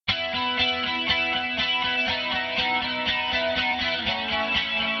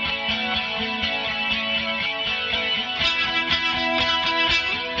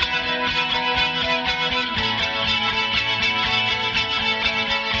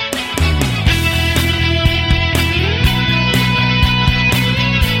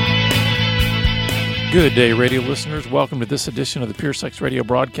Good day, radio listeners. Welcome to this edition of the Pure Sex Radio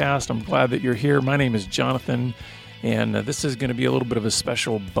broadcast. I'm glad that you're here. My name is Jonathan, and this is going to be a little bit of a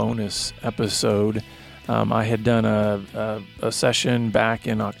special bonus episode. I had done a session back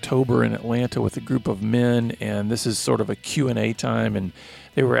in October in Atlanta with a group of men, and this is sort of a Q&A time, and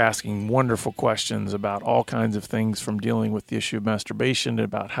they were asking wonderful questions about all kinds of things, from dealing with the issue of masturbation to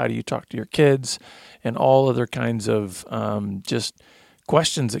about how do you talk to your kids and all other kinds of just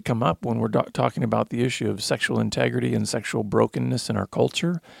questions that come up when we're talking about the issue of sexual integrity and sexual brokenness in our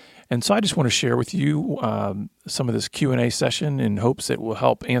culture. And so I just want to share with you some of this Q&A session in hopes it will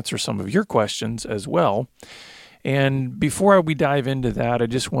help answer some of your questions as well. And before we dive into that, I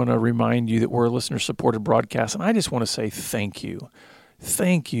just want to remind you that we're a listener-supported broadcast, and I just want to say thank you.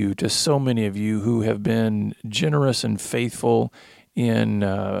 Thank you to so many of you who have been generous and faithful in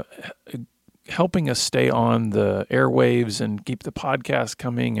helping us stay on the airwaves and keep the podcast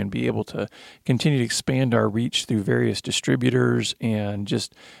coming and be able to continue to expand our reach through various distributors. And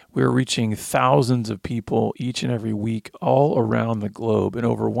just we're reaching thousands of people each and every week all around the globe in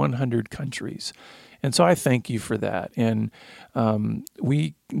over 100 countries. And so I thank you for that. And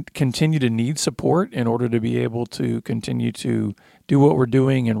we continue to need support in order to be able to continue to do what we're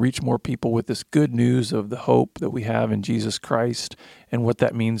doing and reach more people with this good news of the hope that we have in Jesus Christ and what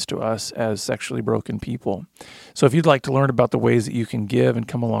that means to us as sexually broken people. So if you'd like to learn about the ways that you can give and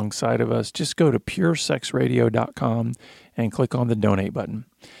come alongside of us, just go to puresexradio.com and click on the donate button.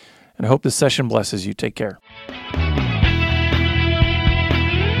 And I hope this session blesses you. Take care.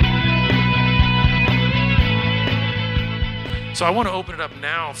 So I want to open it up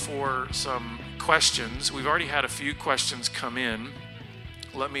now for some questions. We've already had a few questions come in.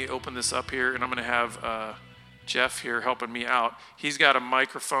 Let me open this up here, and I'm going to have Jeff here helping me out. He's got a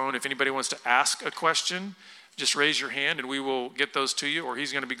microphone. If anybody wants to ask a question, just raise your hand, and we will get those to you, or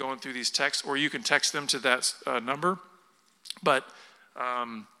he's going to be going through these texts, or you can text them to that number. But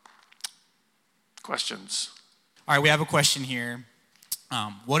questions? All right, we have a question here.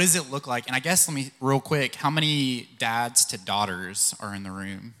 What does it look like? And I guess, real quick, how many dads to daughters are in the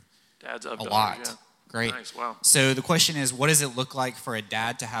room? Dads of a daughters, lot. Yeah. Great. Nice, wow. So the question is, what does it look like for a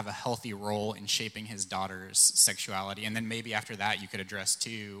dad to have a healthy role in shaping his daughter's sexuality? And then maybe after that, you could address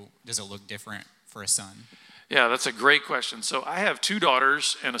too, does it look different for a son? Yeah, that's a great question. So I have two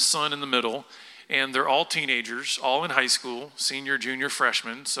daughters and a son in the middle, and they're all teenagers, all in high school, senior, junior,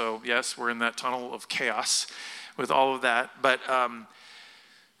 freshman. So yes, we're in that tunnel of chaos with all of that. But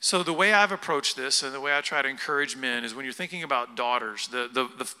so the way I've approached this and the way I try to encourage men is when you're thinking about daughters,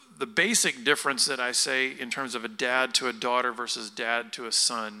 the basic difference that I say in terms of a dad to a daughter versus dad to a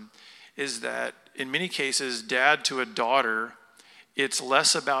son is that in many cases, dad to a daughter, it's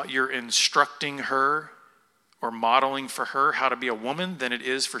less about your instructing her or modeling for her how to be a woman than it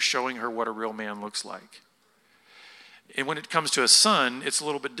is for showing her what a real man looks like. And when it comes to a son, it's a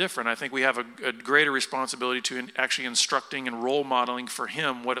little bit different. I think we have a greater responsibility to actually instructing and role modeling for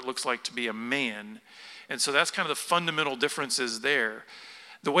him what it looks like to be a man. And so that's kind of the fundamental differences there.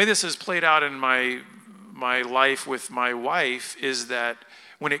 The way this has played out in my life with my wife is that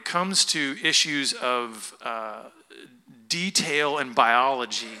when it comes to issues of detail and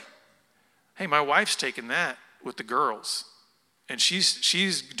biology, hey, my wife's taken that with the girls. And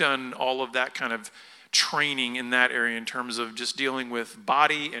she's done all of that kind of training in that area in terms of just dealing with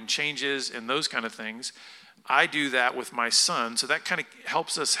body and changes and those kind of things. I do that with my son, so that kind of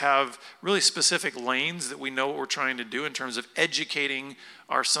helps us have really specific lanes that we know what we're trying to do in terms of educating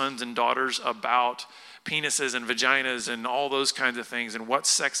our sons and daughters about penises and vaginas and all those kinds of things and what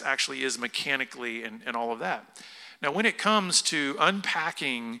sex actually is mechanically and all of that. Now, when it comes to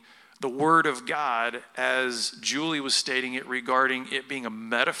unpacking the Word of God, as Julie was stating it regarding it being a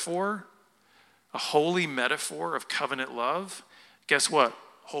metaphor, a holy metaphor of covenant love, guess what?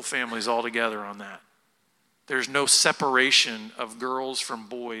 Whole family's all together on that. There's no separation of girls from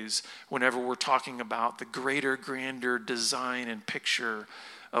boys whenever we're talking about the greater, grander design and picture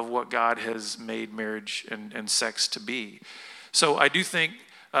of what God has made marriage and sex to be. So I do think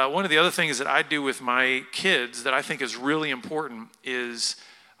one of the other things that I do with my kids that I think is really important is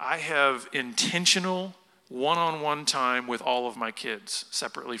I have intentional one-on-one time with all of my kids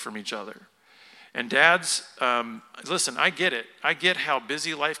separately from each other. And dads, listen, I get it. I get how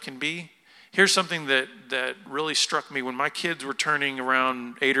busy life can be. Here's something that really struck me when my kids were turning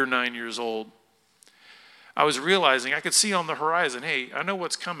around 8 or 9 years old. I was realizing I could see on the horizon, hey, I know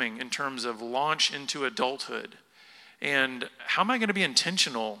what's coming in terms of launch into adulthood. And how am I going to be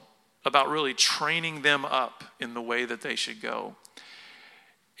intentional about really training them up in the way that they should go?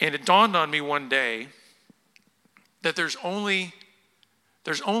 And it dawned on me one day that there's only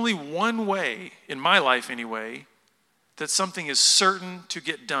There's only one way, in my life anyway, that something is certain to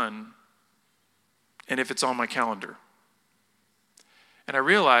get done, and if it's on my calendar. And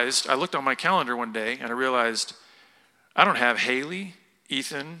I looked on my calendar one day, and I realized I don't have Haley,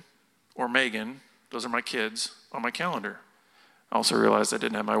 Ethan, or Megan, those are my kids, on my calendar. I also realized I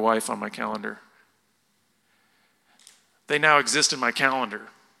didn't have my wife on my calendar. They now exist in my calendar,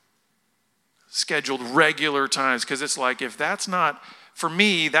 scheduled regular times, because it's like, if that's not, for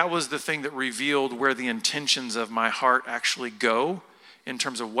me, that was the thing that revealed where the intentions of my heart actually go in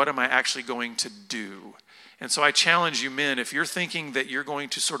terms of what am I actually going to do. And so I challenge you men, if you're thinking that you're going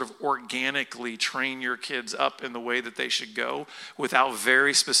to sort of organically train your kids up in the way that they should go without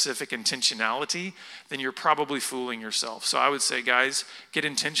very specific intentionality, then you're probably fooling yourself. So I would say, guys, get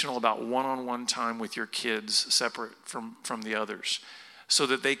intentional about one-on-one time with your kids separate from the others so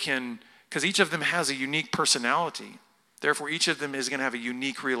that they can, because each of them has a unique personality. Therefore, each of them is going to have a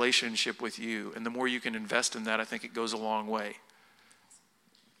unique relationship with you. And the more you can invest in that, I think it goes a long way.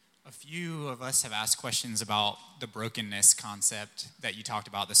 A few of us have asked questions about the brokenness concept that you talked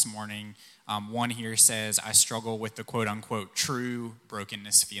about this morning. One here says, I struggle with the quote-unquote true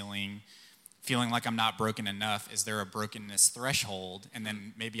brokenness feeling like I'm not broken enough. Is there a brokenness threshold? And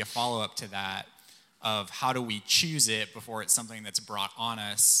then maybe a follow-up to that of how do we choose it before it's something that's brought on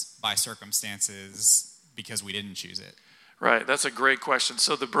us by circumstances because we didn't choose it? Right, that's a great question.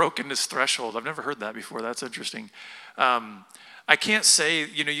 So the brokenness threshold, I've never heard that before. That's interesting. I can't say,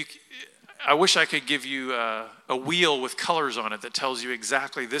 I wish I could give you a wheel with colors on it that tells you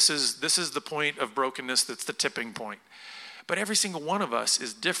exactly this is the point of brokenness that's the tipping point. But every single one of us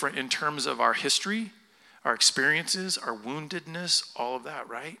is different in terms of our history, our experiences, our woundedness, all of that,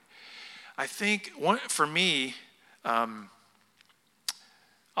 right? I think for me, that's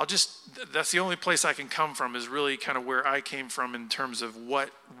the only place I can come from is really kind of where I came from in terms of what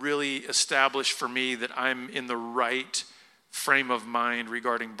really established for me that I'm in the right frame of mind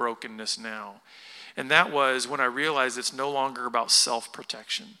regarding brokenness now. And that was when I realized it's no longer about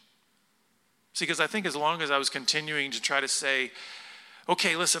self-protection. See, because I think as long as I was continuing to try to say,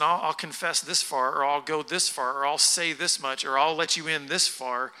 okay, listen, I'll confess this far, or I'll go this far, or I'll say this much, or I'll let you in this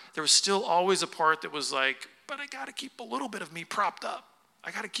far, there was still always a part that was like, but I got to keep a little bit of me propped up.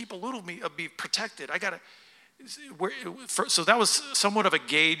 I got to keep a little of me protected. So that was somewhat of a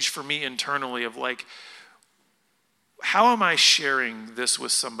gauge for me internally of like, how am I sharing this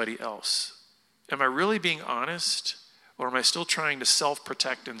with somebody else? Am I really being honest, or am I still trying to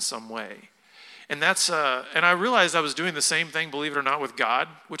self-protect in some way? And and I realized I was doing the same thing, believe it or not, with God,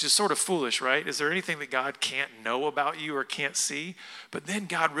 which is sort of foolish, right? Is there anything that God can't know about you or can't see? But then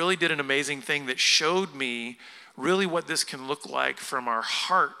God really did an amazing thing that showed me really what this can look like from our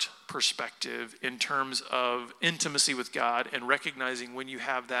heart perspective in terms of intimacy with God and recognizing when you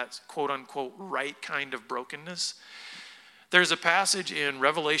have that quote-unquote right kind of brokenness. There's a passage in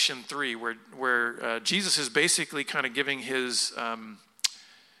Revelation 3 where Jesus is basically kind of giving his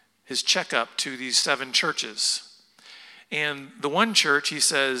checkup to these 7 churches. And the one church, he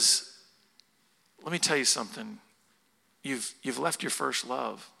says, let me tell you something. You've left your first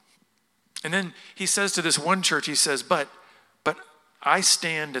love. And then he says to this one church, he says, but I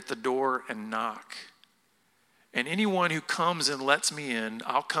stand at the door and knock. And anyone who comes and lets me in,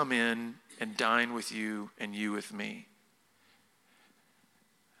 I'll come in and dine with you and you with me.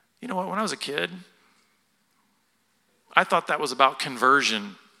 You know what? When I was a kid, I thought that was about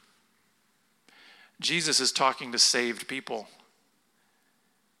conversion. Jesus is talking to saved people.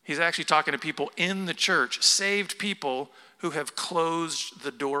 He's actually talking to people in the church, saved people who have closed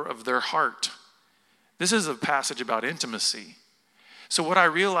the door of their heart. This is a passage about intimacy. So what I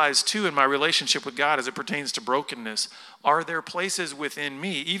realized too in my relationship with God as it pertains to brokenness, are there places within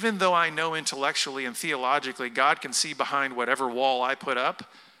me, even though I know intellectually and theologically God can see behind whatever wall I put up,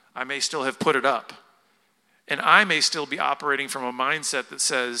 I may still have put it up. And I may still be operating from a mindset that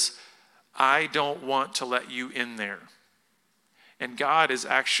says, I don't want to let you in there. And God is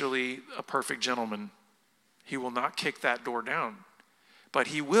actually a perfect gentleman. He will not kick that door down, but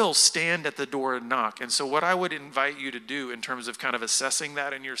he will stand at the door and knock. And so what I would invite you to do in terms of kind of assessing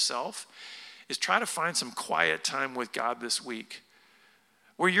that in yourself is try to find some quiet time with God this week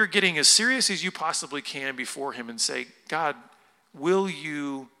where you're getting as serious as you possibly can before him and say, God, will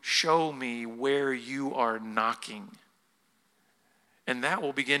you show me where you are knocking? And that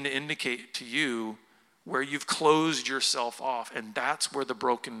will begin to indicate to you where you've closed yourself off. And that's where the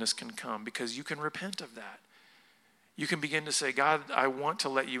brokenness can come, because you can repent of that. You can begin to say, God, I want to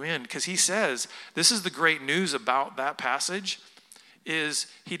let you in. Because he says, this is the great news about that passage, is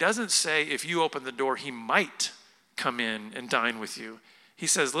he doesn't say if you open the door, he might come in and dine with you. He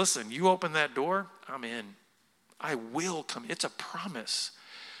says, listen, you open that door, I'm in. I will come. It's a promise.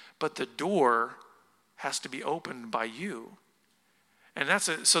 But the door has to be opened by you. And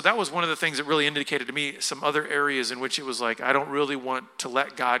so that was one of the things that really indicated to me some other areas in which it was like, I don't really want to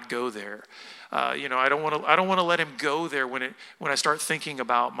let God go there. I don't want to let him go there when I start thinking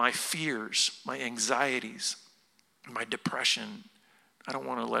about my fears, my anxieties, my depression. I don't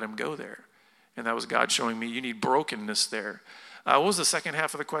want to let him go there. And that was God showing me you need brokenness there. What was the second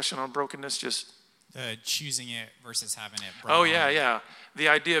half of the question on brokenness? Just choosing it versus having it brought Oh, on. yeah. The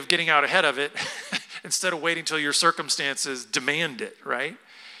idea of getting out ahead of it instead of waiting till your circumstances demand it, right?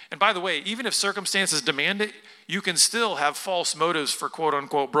 And by the way, even if circumstances demand it, you can still have false motives for quote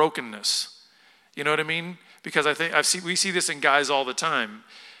unquote brokenness. You know what I mean? Because we see this in guys all the time.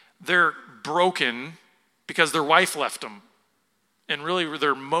 They're broken because their wife left them. And really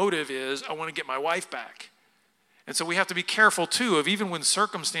their motive is, I want to get my wife back. And so we have to be careful too of even when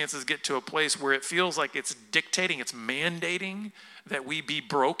circumstances get to a place where it feels like it's dictating, it's mandating that we be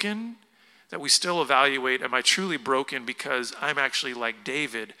broken, that we still evaluate, am I truly broken because I'm actually like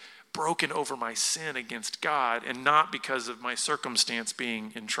David, broken over my sin against God and not because of my circumstance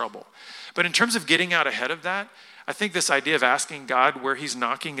being in trouble. But in terms of getting out ahead of that, I think this idea of asking God where he's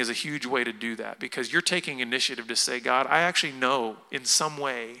knocking is a huge way to do that, because you're taking initiative to say, God, I actually know in some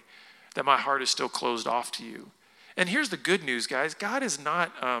way that my heart is still closed off to you. And here's the good news, guys. God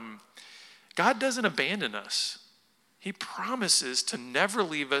doesn't abandon us. He promises to never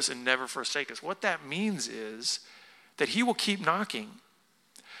leave us and never forsake us. What that means is that he will keep knocking.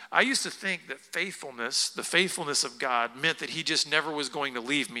 I used to think that the faithfulness of God, meant that he just never was going to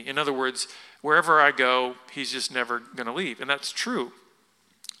leave me. In other words, wherever I go, he's just never going to leave. And that's true.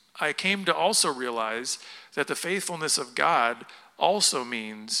 I came to also realize that the faithfulness of God also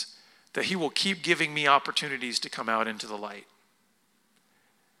means that he will keep giving me opportunities to come out into the light.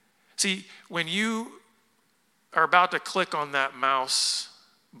 See, when you are about to click on that mouse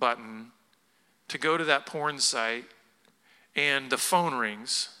button to go to that porn site and the phone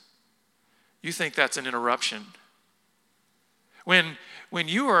rings, you think that's an interruption. When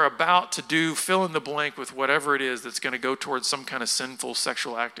you are about to do fill in the blank with whatever it is that's going to go towards some kind of sinful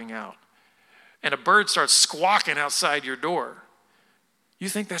sexual acting out, and a bird starts squawking outside your door, you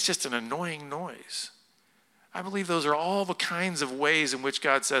think that's just an annoying noise. I believe those are all the kinds of ways in which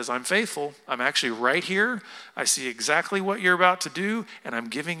God says, I'm faithful. I'm actually right here. I see exactly what you're about to do, and I'm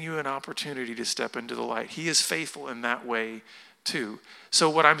giving you an opportunity to step into the light. He is faithful in that way too. So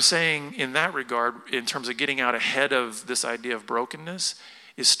what I'm saying in that regard, in terms of getting out ahead of this idea of brokenness,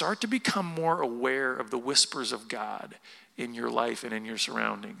 is start to become more aware of the whispers of God in your life and in your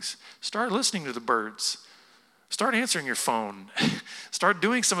surroundings. Start listening to the birds. Start answering your phone. Start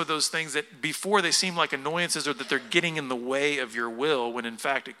doing some of those things that before they seem like annoyances or that they're getting in the way of your will, when in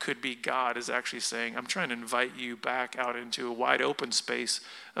fact it could be God is actually saying, I'm trying to invite you back out into a wide open space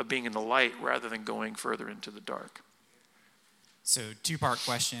of being in the light rather than going further into the dark. So two-part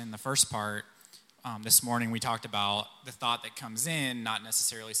question. The first part, this morning we talked about the thought that comes in, not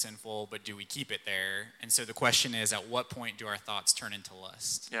necessarily sinful, but do we keep it there? And so the question is, at what point do our thoughts turn into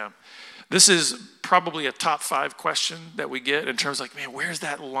lust? Yeah. This is probably a top 5 question that we get in terms of like, man, where's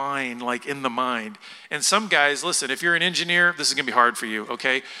that line like in the mind? And some guys, listen, if you're an engineer, this is going to be hard for you,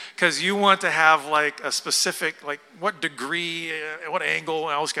 okay? Because you want to have like a specific, like what degree, what angle,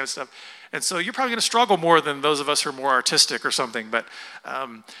 and all this kind of stuff. And so you're probably going to struggle more than those of us who are more artistic or something. But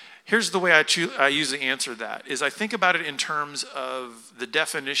here's the way I usually answer that, is I think about it in terms of the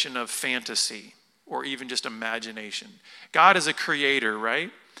definition of fantasy or even just imagination. God is a creator,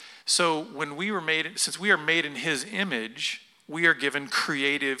 right? So since we are made in his image, we are given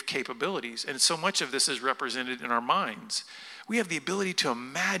creative capabilities. And so much of this is represented in our minds. We have the ability to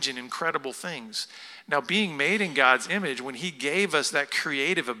imagine incredible things. Now, being made in God's image, when he gave us that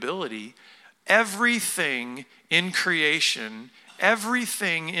creative ability, everything in creation,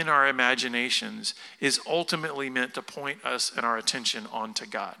 everything in our imaginations is ultimately meant to point us and our attention onto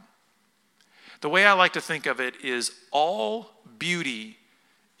God. The way I like to think of it is all beauty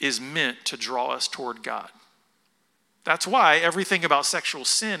is meant to draw us toward God. That's why everything about sexual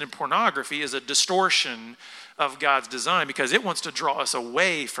sin and pornography is a distortion of God's design, because it wants to draw us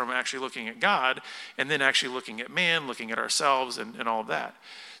away from actually looking at God and then actually looking at man, looking at ourselves and all of that.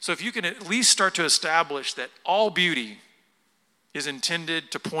 So if you can at least start to establish that all beauty is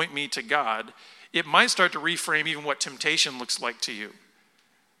intended to point me to God, it might start to reframe even what temptation looks like to you.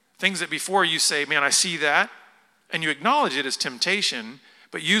 Things that before you say, man, I see that, and you acknowledge it as temptation,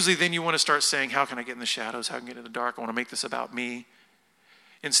 but usually then you want to start saying, how can I get in the shadows? How can I get in the dark? I want to make this about me.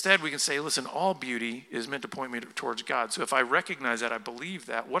 Instead, we can say, listen, all beauty is meant to point me towards God. So if I recognize that, I believe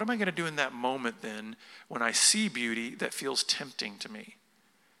that, what am I going to do in that moment then when I see beauty that feels tempting to me?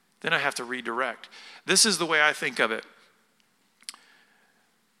 Then I have to redirect. This is the way I think of it.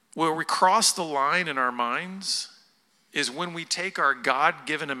 Where we cross the line in our minds is when we take our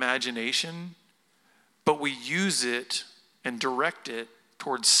God-given imagination, but we use it and direct it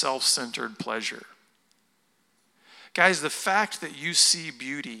towards self-centered pleasure. Guys, the fact that you see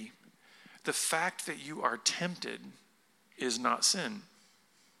beauty, the fact that you are tempted is not sin.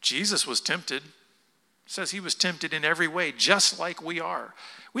 Jesus was tempted. It says he was tempted in every way, just like we are.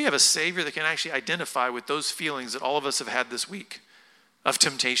 We have a Savior that can actually identify with those feelings that all of us have had this week of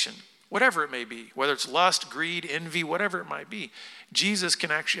temptation, whatever it may be, whether it's lust, greed, envy, whatever it might be. Jesus can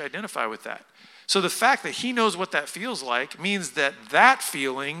actually identify with that. So the fact that he knows what that feels like means that that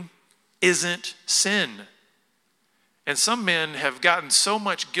feeling isn't sin. And some men have gotten so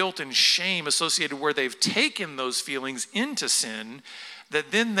much guilt and shame associated where they've taken those feelings into sin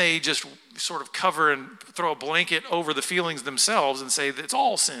that then they just sort of cover and throw a blanket over the feelings themselves and say that it's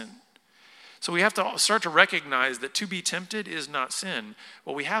all sin. So we have to start to recognize that to be tempted is not sin.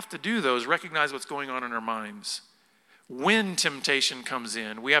 What we have to do, though, is recognize what's going on in our minds. When temptation comes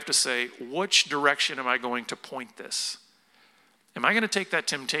in, we have to say, which direction am I going to point this? Am I going to take that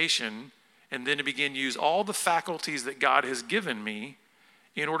temptation and then to begin to use all the faculties that God has given me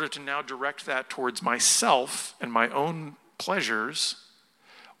in order to now direct that towards myself and my own pleasures?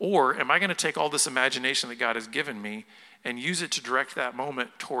 Or am I going to take all this imagination that God has given me and use it to direct that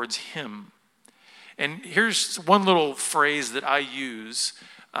moment towards him? And here's one little phrase that I use.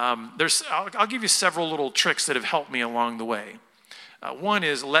 I'll give you several little tricks that have helped me along the way. One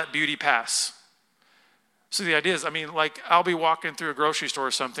is let beauty pass. So the idea is, I'll be walking through a grocery store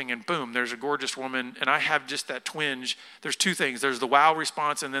or something and boom, there's a gorgeous woman and I have just that twinge. There's two things. There's the wow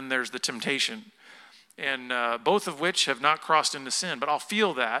response and then there's the temptation. And both of which have not crossed into sin, but I'll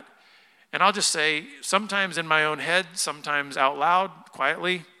feel that. And I'll just say, sometimes in my own head, sometimes out loud,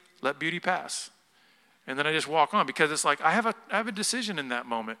 quietly, let beauty pass. And then I just walk on because it's like I have a decision in that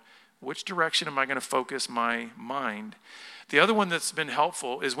moment. Which direction am I going to focus my mind? The other one that's been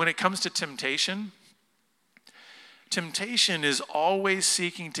helpful is when it comes to temptation, temptation is always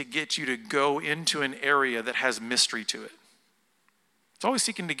seeking to get you to go into an area that has mystery to it. It's always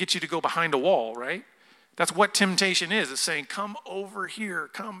seeking to get you to go behind a wall, right? That's what temptation is. It's saying, come over here,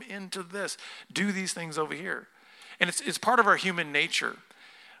 come into this, do these things over here. And it's part of our human nature.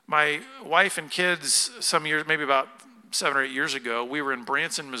 My wife and kids, some years, maybe about 7 or 8 years ago, we were in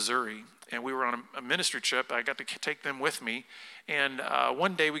Branson, Missouri, and we were on a ministry trip. I got to take them with me. And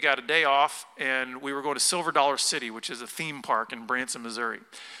one day we got a day off, and we were going to Silver Dollar City, which is a theme park in Branson, Missouri.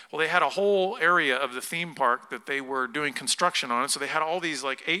 Well, they had a whole area of the theme park that they were doing construction on. So they had all these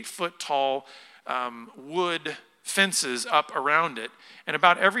like 8-foot tall wood fences up around it. And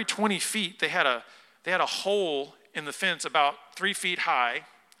about every 20 feet, they had a hole in the fence about 3 feet high,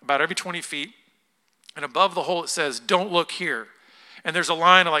 about every 20 feet. And above the hole, it says, "Don't look here." And there's a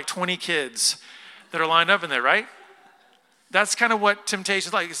line of like 20 kids that are lined up in there, right? That's kind of what temptation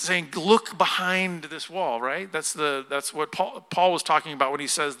is like. It's saying, look behind this wall, right? That's what Paul was talking about when he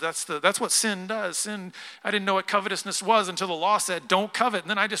says that's what sin does. Sin, I didn't know what covetousness was until the law said, don't covet. And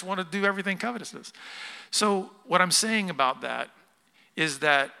then I just want to do everything covetousness. So what I'm saying about that is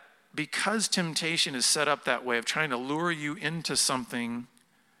that because temptation is set up that way of trying to lure you into something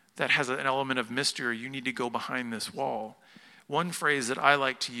that has an element of mystery, you need to go behind this wall. One phrase that I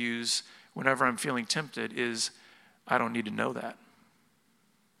like to use whenever I'm feeling tempted is, I don't need to know that.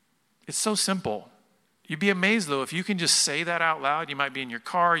 It's so simple. You'd be amazed, though, if you can just say that out loud. You might be in your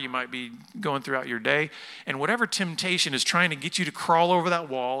car, you might be going throughout your day, and whatever temptation is trying to get you to crawl over that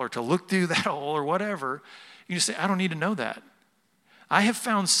wall or to look through that hole or whatever, you just say, I don't need to know that. I have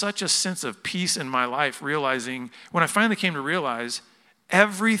found such a sense of peace in my life realizing, when I finally came to realize,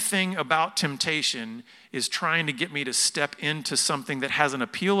 everything about temptation is trying to get me to step into something that has an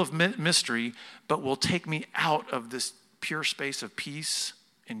appeal of mystery, but will take me out of this pure space of peace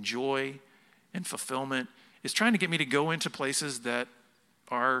and joy and fulfillment. It's trying to get me to go into places that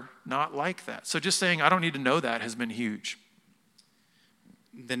are not like that. So just saying, I don't need to know that has been huge.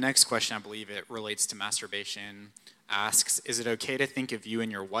 The next question, I believe it relates to masturbation, asks, is it okay to think of you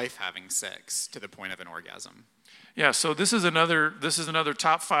and your wife having sex to the point of an orgasm? Yeah, so this is another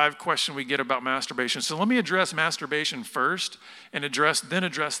top 5 question we get about masturbation. So let me address masturbation first and address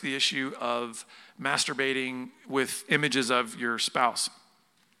the issue of masturbating with images of your spouse.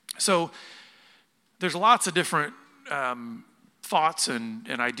 So there's lots of different thoughts and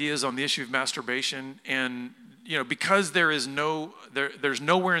ideas on the issue of masturbation. And, because there's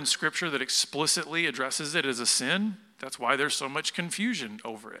nowhere in Scripture that explicitly addresses it as a sin, that's why there's so much confusion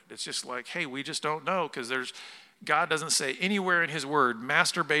over it. It's just like, hey, we just don't know, because God doesn't say anywhere in his word,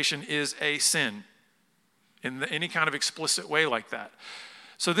 masturbation is a sin in any kind of explicit way like that.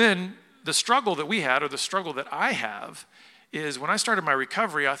 So then the struggle that we had, or the struggle that I have, is when I started my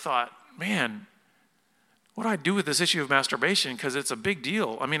recovery, I thought, man, what do I do with this issue of masturbation? Because it's a big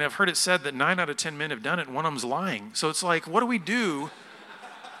deal. I mean, I've heard it said that 9 out of 10 men have done it and one of them's lying. So it's like, what do we do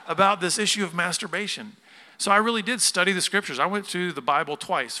about this issue of masturbation? So I really did study the Scriptures. I went through the Bible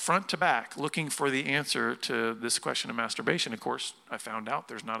twice, front to back, looking for the answer to this question of masturbation. Of course, I found out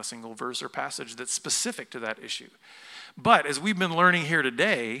there's not a single verse or passage that's specific to that issue. But as we've been learning here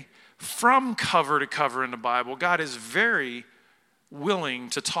today, from cover to cover in the Bible, God is very willing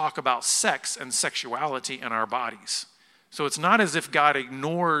to talk about sex and sexuality in our bodies. So it's not as if God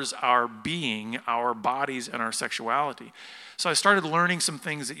ignores our being, our bodies, and our sexuality. So I started learning some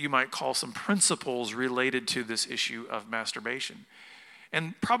things that you might call some principles related to this issue of masturbation.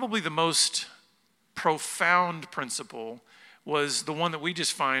 And probably the most profound principle was the one that we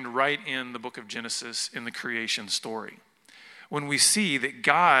just find right in the book of Genesis in the creation story. When we see that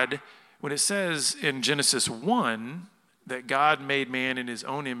God, when it says in Genesis 1 that God made man in his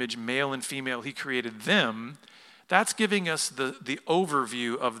own image, male and female, he created them, that's giving us the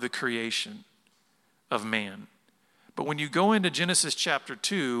overview of the creation of man. But when you go into Genesis chapter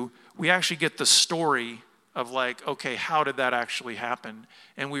 2, we actually get the story of like, okay, how did that actually happen?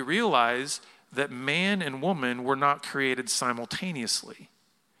 And we realize that man and woman were not created simultaneously.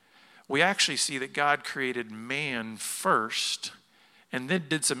 We actually see that God created man first and then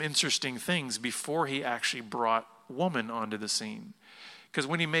did some interesting things before he actually brought woman onto the scene. Because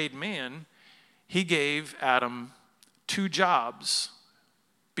when he made man, he gave Adam 2 jobs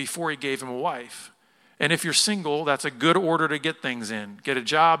before he gave him a wife. And if you're single, that's a good order to get things in. Get a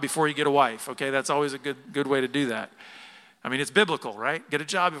job before you get a wife, okay? That's always a good way to do that. I mean, it's biblical, right? Get a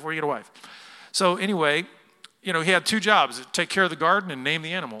job before you get a wife. So anyway, he had 2 jobs, take care of the garden and name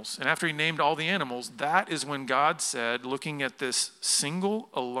the animals. And after he named all the animals, that is when God said, looking at this single,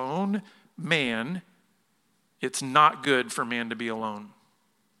 alone man, it's not good for man to be alone.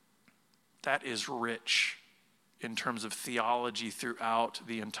 That is rich in terms of theology throughout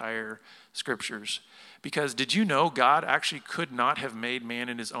the entire Scriptures. Because did you know God actually could not have made man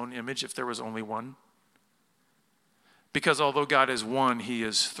in his own image if there was only one? Because although God is one, he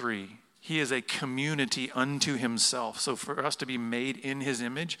is 3. He is a community unto himself. So for us to be made in his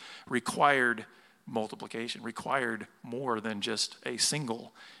image required multiplication, required more than just a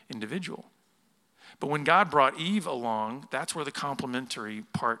single individual. But when God brought Eve along, that's where the complementary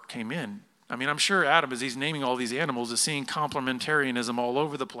part came in. I mean, I'm sure Adam, as he's naming all these animals, is seeing complementarianism all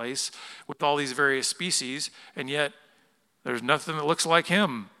over the place with all these various species, and yet there's nothing that looks like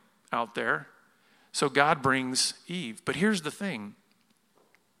him out there. So God brings Eve. But here's the thing.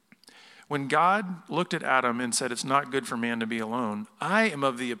 When God looked at Adam and said, it's not good for man to be alone, I am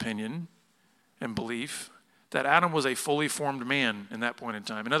of the opinion and belief that Adam was a fully formed man in that point in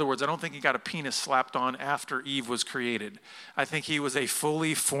time. In other words, I don't think he got a penis slapped on after Eve was created. I think he was a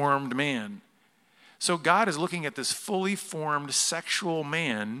fully formed man. So God is looking at this fully formed sexual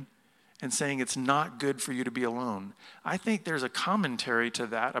man and saying it's not good for you to be alone. I think there's a commentary to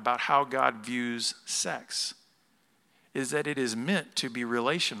that about how God views sex, is that it is meant to be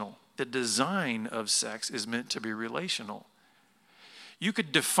relational. The design of sex is meant to be relational. You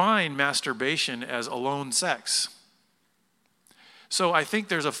could define masturbation as alone sex. So I think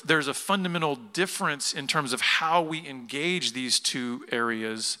there's a fundamental difference in terms of how we engage these 2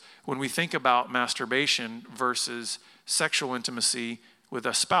 areas when we think about masturbation versus sexual intimacy with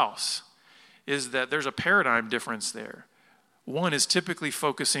a spouse, is that there's a paradigm difference there. One is typically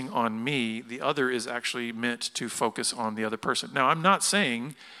focusing on me. The other is actually meant to focus on the other person. Now, I'm not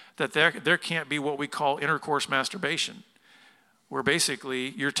saying that there can't be what we call intercourse masturbation, where basically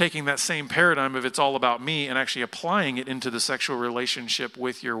you're taking that same paradigm of it's all about me and actually applying it into the sexual relationship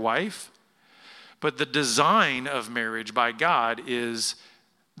with your wife. But the design of marriage by God is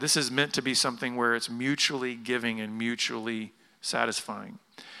this is meant to be something where it's mutually giving and mutually satisfying.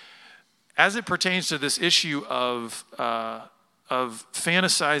 As it pertains to this issue of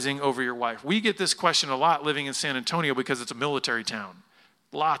fantasizing over your wife, we get this question a lot living in San Antonio because it's a military town.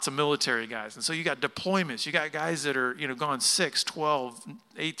 Lots of military guys. And so you got deployments. You got guys that are, gone 6, 12,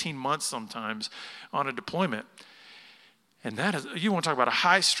 18 months sometimes on a deployment. And that is, you want to talk about a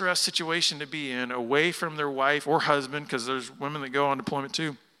high-stress situation to be in, away from their wife or husband, because there's women that go on deployment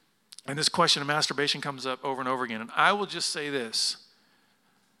too. And this question of masturbation comes up over and over again. And I will just say this.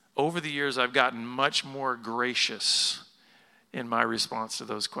 over the years, I've gotten much more gracious in my response to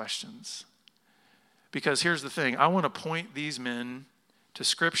those questions. Because here's the thing, I want to point these men to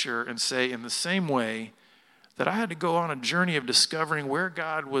Scripture and say, in the same way that I had to go on a journey of discovering where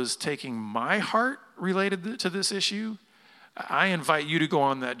God was taking my heart related to this issue, I invite you to go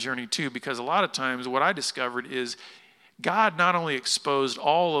on that journey too, because a lot of times what I discovered is God not only exposed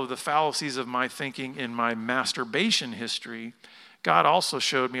all of the fallacies of my thinking in my masturbation history, God also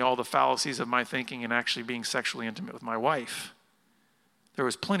showed me all the fallacies of my thinking in actually being sexually intimate with my wife. There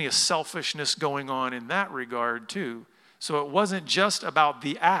was plenty of selfishness going on in that regard too. So it wasn't just about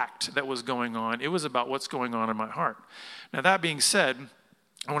the act that was going on, it was about what's going on in my heart. Now that being said,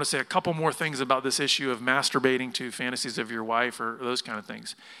 I want to say a couple more things about this issue of masturbating to fantasies of your wife or those kind of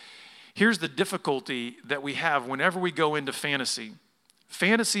things. Here's the difficulty that we have whenever we go into fantasy.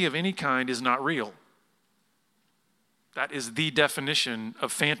 Fantasy of any kind is not real. That is the definition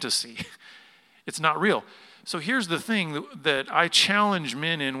of fantasy. It's not real. So here's the thing that I challenge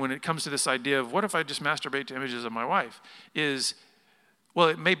men in when it comes to this idea of what if I just masturbate to images of my wife is, well,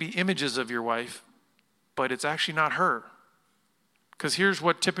 it may be images of your wife, but it's actually not her. Because here's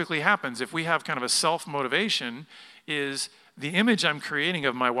what typically happens. If we have kind of a self-motivation is the image I'm creating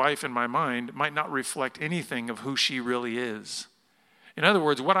of my wife in my mind might not reflect anything of who she really is. In other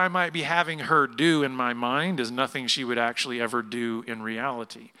words, what I might be having her do in my mind is nothing she would actually ever do in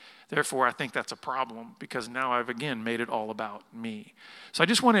reality. Therefore, I think that's a problem because now I've, again, made it all about me. So I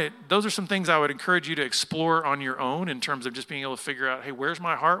just want to, those are some things I would encourage you to explore on your own in terms of just being able to figure out, hey, where's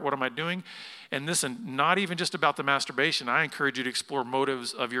my heart? What am I doing? And listen, not even just about the masturbation. I encourage you to explore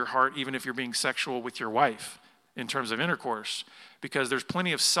motives of your heart, even if you're being sexual with your wife in terms of intercourse, because there's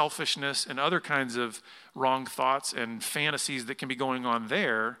plenty of selfishness and other kinds of wrong thoughts and fantasies that can be going on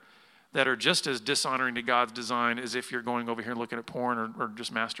there that are just as dishonoring to God's design as if you're going over here and looking at porn or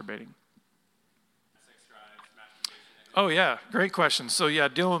just masturbating. Oh, yeah. Great question. So, yeah,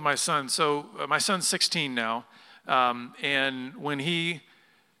 dealing with my son. So, my son's 16 now. And when he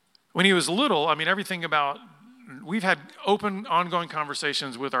was little, I mean, everything about, we've had open, ongoing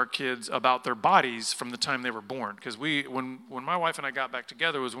conversations with our kids about their bodies from the time they were born. Because when my wife and I got back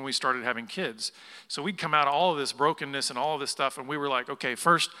together was when we started having kids. So we'd come out of all of this brokenness and all of this stuff, and we were like, okay,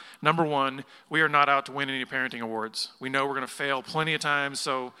 first, number one, we are not out to win any parenting awards. We know we're going to fail plenty of times,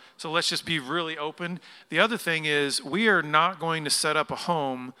 so let's just be really open. The other thing is we are not going to set up a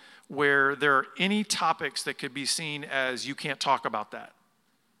home where there are any topics that could be seen as you can't talk about that.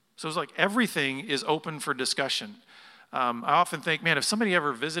 So it's like everything is open for discussion. I often think, man, if somebody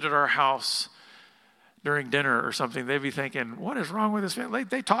ever visited our house during dinner or something, they'd be thinking, what is wrong with this family?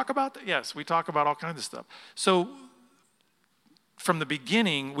 They talk about that? Yes, we talk about all kinds of stuff. So from the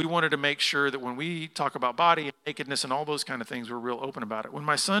beginning, we wanted to make sure that when we talk about body and nakedness and all those kind of things, we're real open about it. When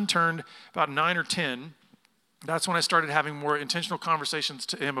my son turned about 9 or 10, that's when I started having more intentional conversations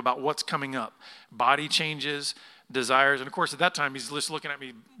to him about what's coming up. Body changes, desires. And of course, at that time, he's just looking at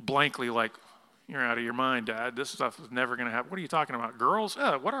me blankly like, you're out of your mind, Dad. This stuff is never going to happen. What are you talking about? Girls?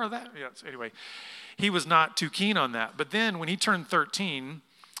 What are that? Yes. Anyway, he was not too keen on that. But then when he turned 13,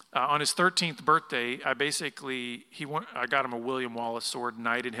 on his 13th birthday, I got him a William Wallace sword,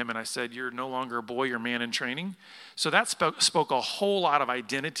 knighted him, and I said, you're no longer a boy, you're a man in training. So that spoke a whole lot of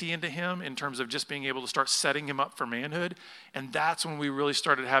identity into him in terms of just being able to start setting him up for manhood. And that's when we really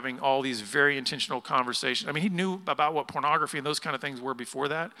started having all these very intentional conversations. I mean, he knew about what pornography and those kind of things were before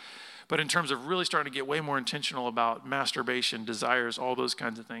that. But in terms of really starting to get way more intentional about masturbation, desires, all those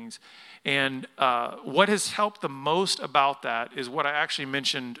kinds of things. And what has helped the most about that is what I actually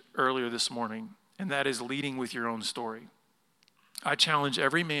mentioned earlier this morning, and that is leading with your own story. I challenge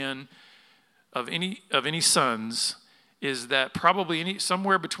every man of any sons is that probably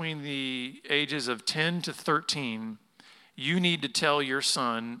somewhere between the ages of 10 to 13, you need to tell your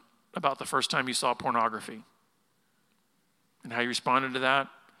son about the first time you saw pornography and how you responded to that.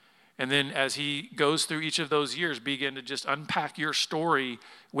 And then as he goes through each of those years, begin to just unpack your story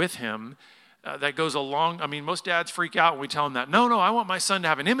with him. That goes along. I mean, most dads freak out when we tell them that. No, I want my son to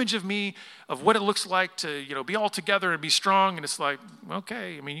have an image of me, of what it looks like to, be all together and be strong. And it's like,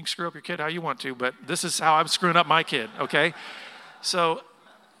 okay, I mean, you can screw up your kid how you want to, but this is how I'm screwing up my kid, okay? So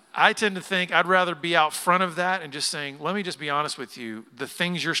I tend to think I'd rather be out front of that and just saying, let me just be honest with you. The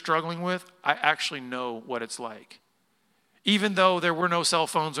things you're struggling with, I actually know what it's like. Even though there were no cell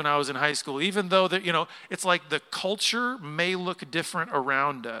phones when I was in high school, even though it's like the culture may look different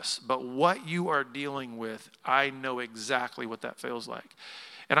around us, but what you are dealing with, I know exactly what that feels like.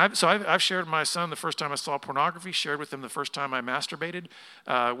 And I've shared with my son the first time I saw pornography, shared with him the first time I masturbated.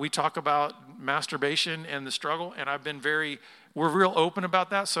 We talk about masturbation and the struggle, and we're real open about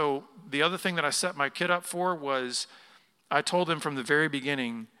that. So the other thing that I set my kid up for was I told him from the very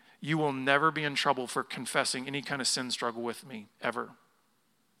beginning, you will never be in trouble for confessing any kind of sin struggle with me, ever.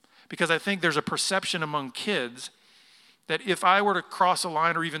 Because I think there's a perception among kids that if I were to cross a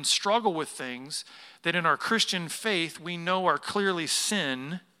line or even struggle with things that in our Christian faith we know are clearly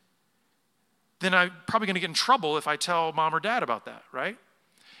sin, then I'm probably going to get in trouble if I tell mom or dad about that, right?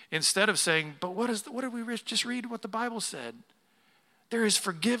 Instead of saying, but what did we just read what the Bible said? There is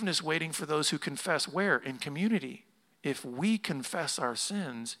forgiveness waiting for those who confess. Where? In community. If we confess our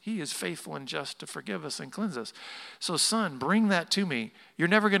sins, he is faithful and just to forgive us and cleanse us. So son, bring that to me. You're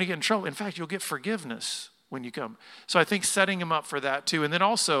never going to get in trouble. In fact, you'll get forgiveness when you come. So I think setting him up for that too. And then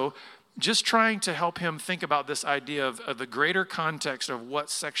also just trying to help him think about this idea of the greater context of what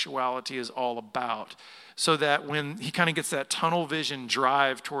sexuality is all about. So that when he kind of gets that tunnel vision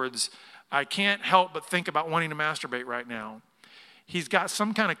drive towards, I can't help but think about wanting to masturbate right now. He's got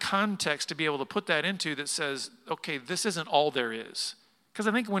some kind of context to be able to put that into that says, okay, this isn't all there is. Because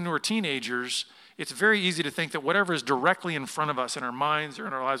I think when we're teenagers, it's very easy to think that whatever is directly in front of us in our minds or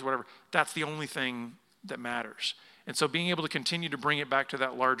in our lives, whatever, that's the only thing that matters. And so being able to continue to bring it back to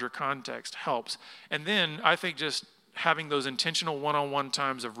that larger context helps. And then I think just having those intentional one-on-one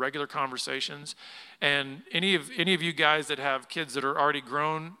times of regular conversations. And any of you guys that have kids that are already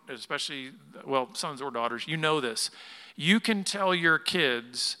grown, especially, well, sons or daughters, you know this. You can tell your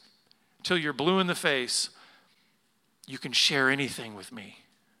kids till you're blue in the face, you can share anything with me.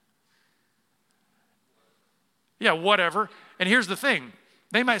 Yeah, whatever. And here's the thing.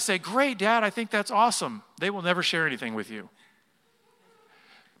 They might say, great, Dad, I think that's awesome. They will never share anything with you.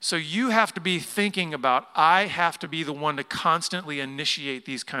 So you have to be thinking about, I have to be the one to constantly initiate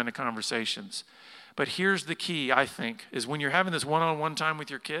these kind of conversations. But here's the key, I think, is when you're having this one-on-one time with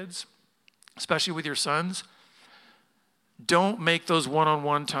your kids, especially with your sons, don't make those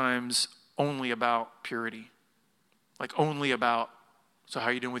one-on-one times only about purity. Like only about, so how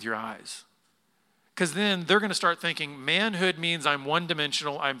are you doing with your eyes? Because then they're going to start thinking manhood means I'm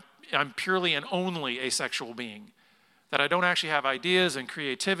one-dimensional, I'm purely and only a sexual being. That I don't actually have ideas and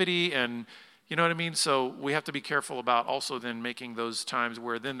creativity and, you know what I mean? So we have to be careful about also then making those times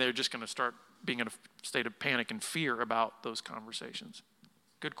where then they're just going to start being in a state of panic and fear about those conversations.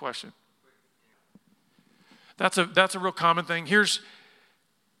 Good question. That's a real common thing.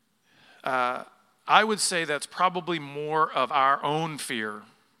 I would say that's probably more of our own fear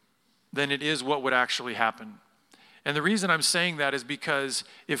than it is what would actually happen. And the reason I'm saying that is because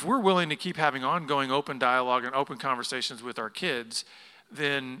if we're willing to keep having ongoing open dialogue and open conversations with our kids,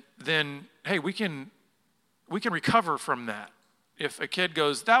 then hey, we can recover from that. If a kid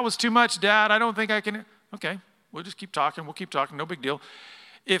goes, that was too much, Dad, I don't think I can, okay, we'll just keep talking, no big deal.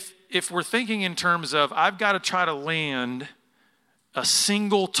 If we're thinking in terms of, I've got to try to land a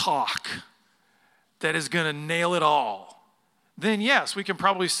single talk that is going to nail it all, then yes, we can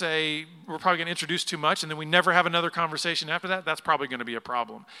probably say we're probably going to introduce too much and then we never have another conversation after that. That's probably going to be a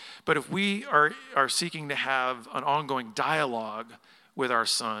problem. But if we are seeking to have an ongoing dialogue with our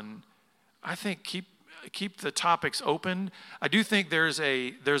son, I think keep the topics open. I do think there's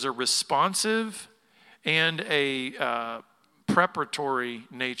a responsive and a preparatory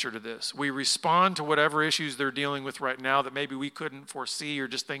nature to this. We respond to whatever issues they're dealing with right now that maybe we couldn't foresee or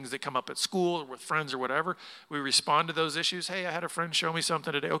just things that come up at school or with friends or whatever. We respond to those issues. Hey, I had a friend show me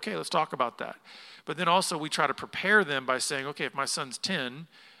something today. Okay, let's talk about that. But then also we try to prepare them by saying, okay, if my son's 10,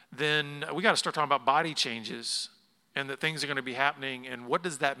 then we got to start talking about body changes and that things are going to be happening. And what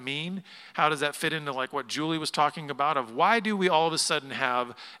does that mean? How does that fit into like what Julie was talking about of why do we all of a sudden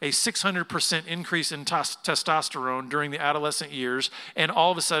have a 600% increase in testosterone during the adolescent years and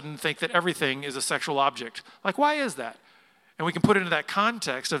all of a sudden think that everything is a sexual object? Like, why is that? And we can put it into that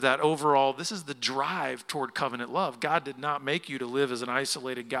context of that overall, this is the drive toward covenant love. God did not make you to live as an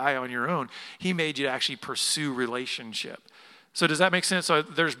isolated guy on your own. He made you to actually pursue relationship. So does that make sense? So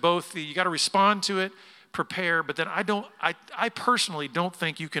there's both you got to respond to it, prepare, but then I personally don't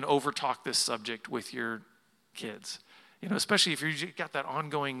think you can overtalk this subject with your kids. You know, especially if you've got that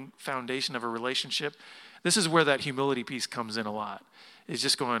ongoing foundation of a relationship. This is where that humility piece comes in a lot. It's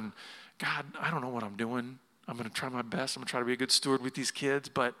just going, God, I don't know what I'm doing. I'm going to try my best. I'm going to try to be a good steward with these kids,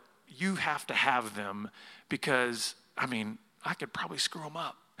 but you have to have them because, I mean, I could probably screw them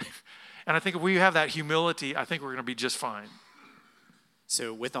up. And I think if we have that humility, I think we're going to be just fine.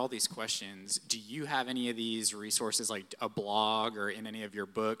 So with all these questions, do you have any of these resources like a blog or in any of your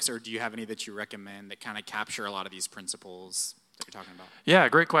books, or do you have any that you recommend that kind of capture a lot of these principles that you're talking about? Yeah,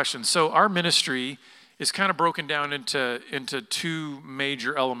 great question. So our ministry is kind of broken down into two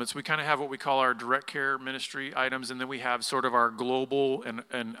major elements. We kind of have what we call our direct care ministry items, and then we have sort of our global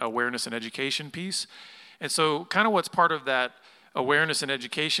and awareness and education piece. And so kind of what's part of that awareness and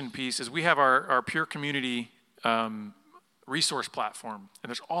education piece is we have our Pure Community resource platform, and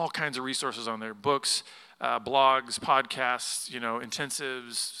there's all kinds of resources on there, books, blogs, podcasts,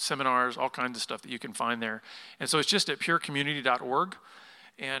 intensives, seminars, all kinds of stuff that you can find there. And so it's just at purecommunity.org.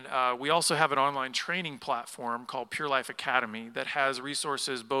 And we also have an online training platform called Pure Life Academy that has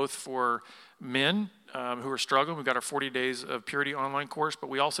resources both for men who are struggling. We've got our 40 Days of Purity online course, but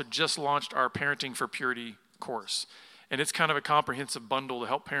we also just launched our Parenting for Purity course. And it's kind of a comprehensive bundle to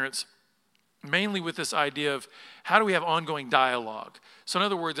help parents, mainly with this idea of how do we have ongoing dialogue. So in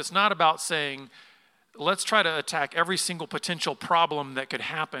other words, it's not about saying, let's try to attack every single potential problem that could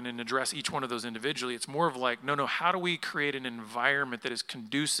happen and address each one of those individually. It's more of like, no, how do we create an environment that is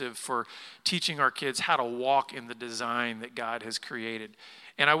conducive for teaching our kids how to walk in the design that God has created?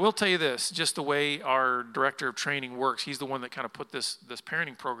 And I will tell you this, just the way our director of training works, he's the one that kind of put this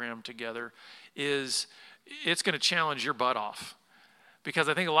parenting program together, is it's going to challenge your butt off. Because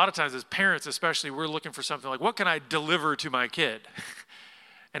I think a lot of times as parents especially, we're looking for something like, what can I deliver to my kid?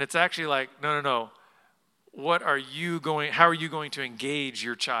 And it's actually like, no. How are you going to engage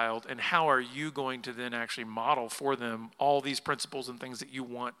your child, and how are you going to then actually model for them all these principles and things that you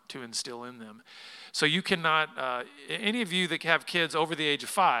want to instill in them? So you cannot, any of you that have kids over the age of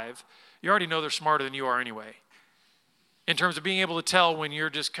 5, you already know they're smarter than you are anyway. In terms of being able to tell when you're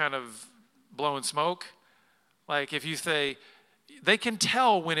just kind of blowing smoke, like if you say, they can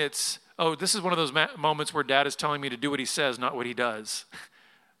tell when it's, oh, this is one of those moments where dad is telling me to do what he says, not what he does,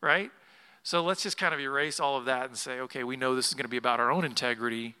 right? So let's just kind of erase all of that and say, okay, we know this is going to be about our own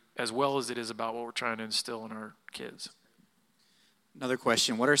integrity as well as it is about what we're trying to instill in our kids. Another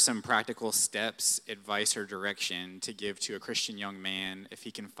question, what are some practical steps, advice, or direction to give to a Christian young man if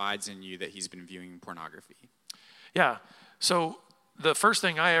he confides in you that he's been viewing pornography? Yeah, so the first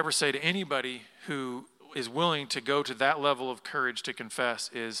thing I ever say to anybody who is willing to go to that level of courage to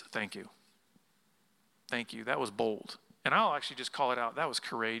confess is thank you. Thank you, that was bold. And I'll actually just call it out, that was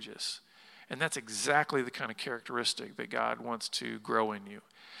courageous. And that's exactly the kind of characteristic that God wants to grow in you.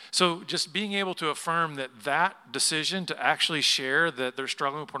 So just being able to affirm that decision to actually share that they're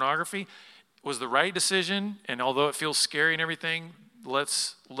struggling with pornography was the right decision, and although it feels scary and everything,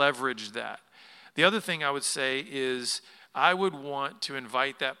 let's leverage that. The other thing I would say is I would want to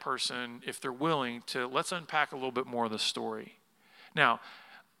invite that person, if they're willing, to let's unpack a little bit more of the story. Now,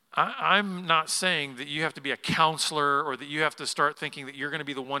 I'm not saying that you have to be a counselor or that you have to start thinking that you're going to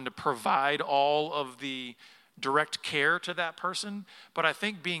be the one to provide all of the direct care to that person, but I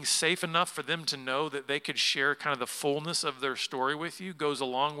think being safe enough for them to know that they could share kind of the fullness of their story with you goes a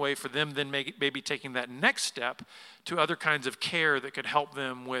long way for them then maybe taking that next step to other kinds of care that could help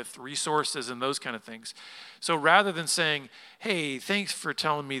them with resources and those kind of things. So rather than saying, hey, thanks for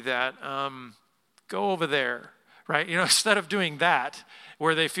telling me that, go over there, right? Instead of doing that,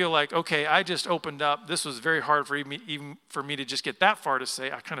 where they feel like, okay, I just opened up. This was very hard for even for me to just get that far to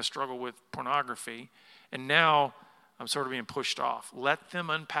say, I kind of struggle with pornography. And now I'm sort of being pushed off. Let them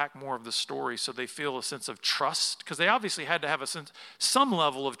unpack more of the story so they feel a sense of trust, because they obviously had to have some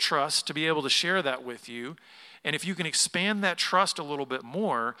level of trust to be able to share that with you. And if you can expand that trust a little bit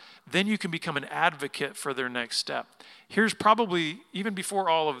more, then you can become an advocate for their next step. Here's probably, even before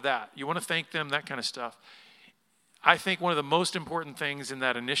all of that, you want to thank them, that kind of stuff. I think one of the most important things in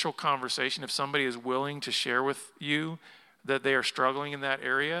that initial conversation, if somebody is willing to share with you that they are struggling in that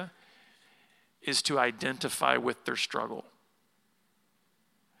area, is to identify with their struggle.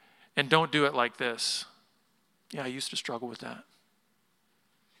 And don't do it like this. Yeah, I used to struggle with that.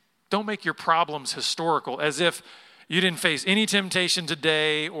 Don't make your problems historical, as if you didn't face any temptation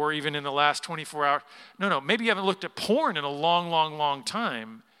today or even in the last 24 hours. No, maybe you haven't looked at porn in a long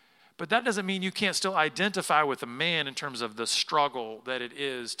time. But that doesn't mean you can't still identify with a man in terms of the struggle that it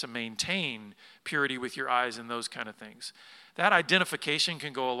is to maintain purity with your eyes and those kind of things. That identification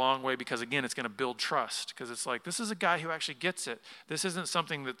can go a long way because, again, it's going to build trust, because it's like, this is a guy who actually gets it. This isn't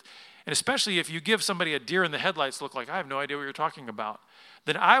something that, and especially if you give somebody a deer in the headlights look like, I have no idea what you're talking about,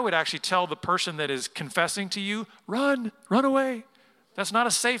 then I would actually tell the person that is confessing to you, run away. That's not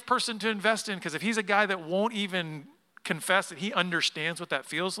a safe person to invest in, because if he's a guy that won't even confess that he understands what that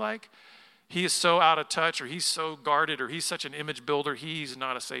feels like, he is so out of touch, or he's so guarded, or he's such an image builder, he's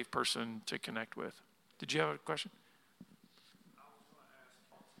not a safe person to connect with. Did you have a question?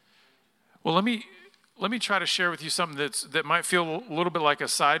 Well, let me try to share with you something that might feel a little bit like a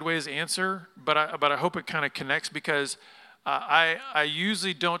sideways answer, but I hope it kind of connects, because I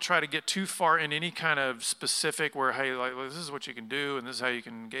usually don't try to get too far in any kind of specific where, hey, like, well, this is what you can do and this is how you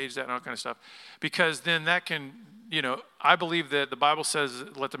can engage that and all kind of stuff. Because then that can, I believe that the Bible says,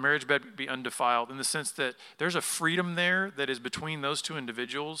 let the marriage bed be undefiled, in the sense that there's a freedom there that is between those two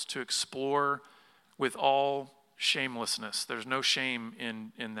individuals to explore with all shamelessness. There's no shame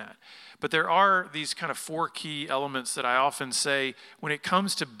in that. But there are these kind of 4 key elements that I often say when it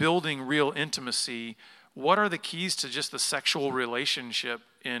comes to building real intimacy. What are the keys to just the sexual relationship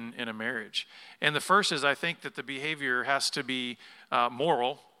in a marriage? And the first is, I think that the behavior has to be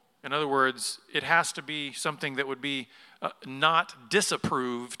moral. In other words, it has to be something that would be not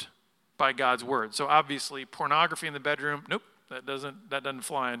disapproved by God's word. So obviously, pornography in the bedroom, nope, that doesn't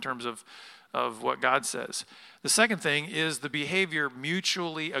fly in terms of what God says. The second thing is the behavior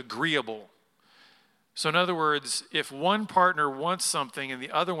mutually agreeable. So in other words, if one partner wants something and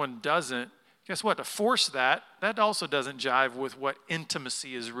the other one doesn't, guess what? To force that also doesn't jive with what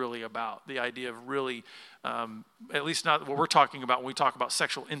intimacy is really about. The idea of really, at least not what we're talking about when we talk about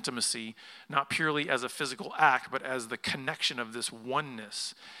sexual intimacy, not purely as a physical act, but as the connection of this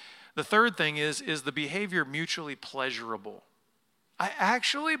oneness. The third thing is the behavior mutually pleasurable. I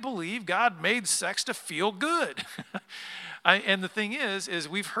actually believe God made sex to feel good. And the thing is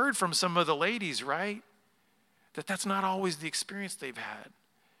we've heard from some of the ladies, right, that's not always the experience they've had.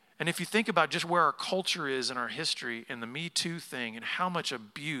 And if you think about just where our culture is in our history and the Me Too thing and how much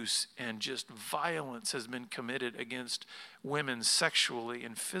abuse and just violence has been committed against women sexually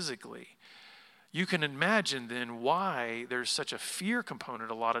and physically, you can imagine then why there's such a fear component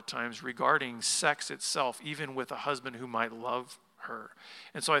a lot of times regarding sex itself, even with a husband who might love her.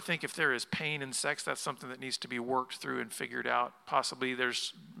 And so I think if there is pain in sex, that's something that needs to be worked through and figured out. Possibly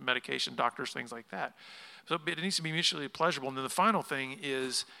there's medication, doctors, things like that. So it needs to be mutually pleasurable. And then the final thing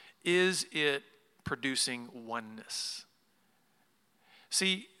is it producing oneness?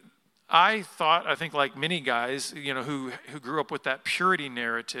 See, I think like many guys, who grew up with that purity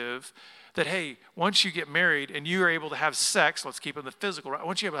narrative, that, hey, once you get married and you are able to have sex, let's keep it in the physical, right?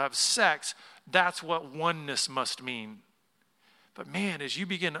 Once you're able to have sex, that's what oneness must mean. But man, as you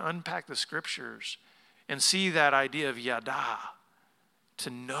begin to unpack the scriptures and see that idea of yada, to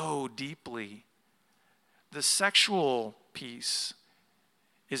know deeply, the sexual piece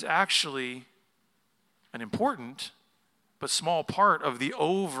is actually an important but small part of the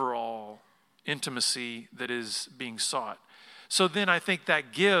overall intimacy that is being sought. So then I think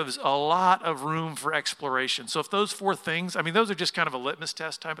that gives a lot of room for exploration. So if those 4 things, those are just kind of a litmus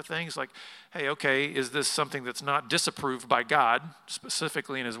test type of things, like, hey, okay, is this something that's not disapproved by God,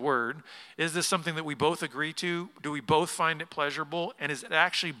 specifically in his word? Is this something that we both agree to? Do we both find it pleasurable? And is it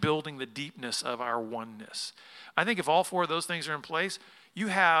actually building the deepness of our oneness? I think if all 4 of those things are in place, you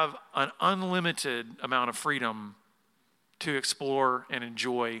have an unlimited amount of freedom to explore and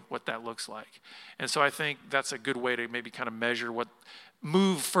enjoy what that looks like. And so I think that's a good way to maybe kind of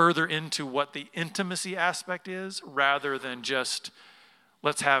move further into what the intimacy aspect is, rather than just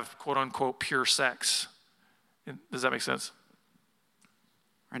let's have quote unquote pure sex. Does that make sense?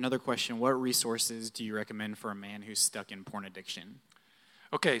 Another question, what resources do you recommend for a man who's stuck in porn addiction?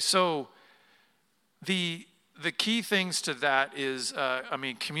 Okay, so the key things to that is,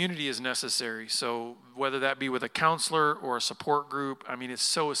 community is necessary. So whether that be with a counselor or a support group, it's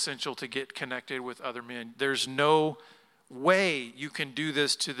so essential to get connected with other men. There's no way you can do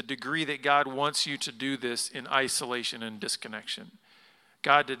this to the degree that God wants you to do this in isolation and disconnection.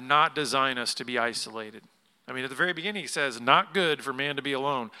 God did not design us to be isolated. At the very beginning, he says, not good for man to be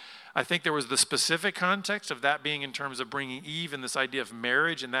alone. I think there was the specific context of that being in terms of bringing Eve and this idea of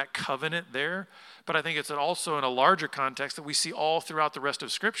marriage and that covenant there. But I think it's also in a larger context that we see all throughout the rest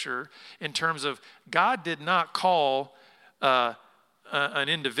of Scripture in terms of God did not call an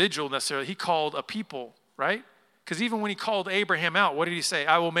individual necessarily. He called a people, right? Because even when he called Abraham out, what did he say?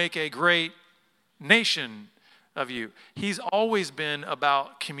 I will make a great nation of you. He's always been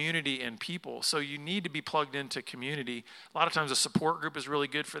about community and people. So you need to be plugged into community. A lot of times a support group is really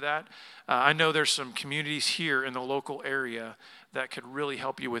good for that. I know there's some communities here in the local area that could really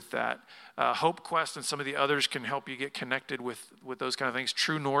help you with that. Hope Quest and some of the others can help you get connected with those kind of things.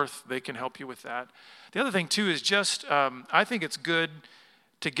 True North, they can help you with that. The other thing too is just, I think it's good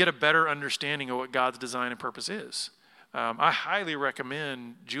to get a better understanding of what God's design and purpose is. I highly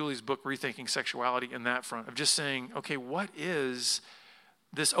recommend Julie's book, Rethinking Sexuality, in that front of just saying, okay, what is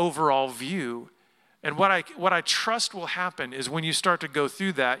this overall view? And what I trust will happen is when you start to go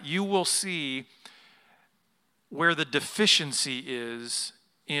through that, you will see where the deficiency is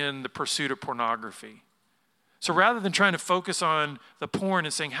in the pursuit of pornography. So rather than trying to focus on the porn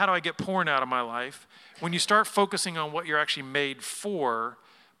and saying, how do I get porn out of my life? When you start focusing on what you're actually made for,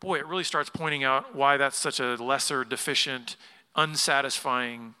 boy, it really starts pointing out why that's such a lesser, deficient,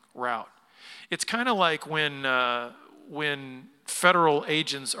 unsatisfying route. It's kind of like when federal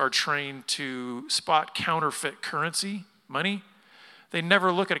agents are trained to spot counterfeit currency, money, they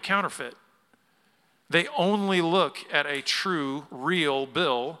never look at a counterfeit. They only look at a true, real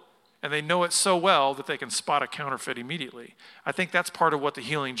bill, and they know it so well that they can spot a counterfeit immediately. I think that's part of what the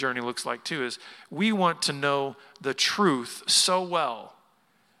healing journey looks like too, is we want to know the truth so well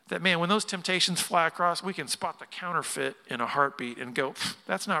that, man, when those temptations fly across, we can spot the counterfeit in a heartbeat and go,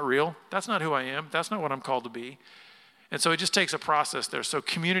 that's not real. That's not who I am. That's not what I'm called to be. And so it just takes a process there. So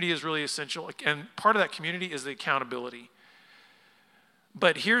community is really essential. And part of that community is the accountability.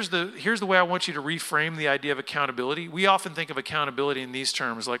 But here's the way I want you to reframe the idea of accountability. We often think of accountability in these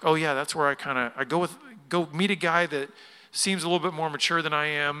terms, like, oh yeah, that's where I go meet a guy that seems a little bit more mature than I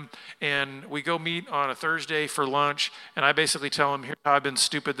am, and we go meet on a Thursday for lunch, and I basically tell him, here's how I've been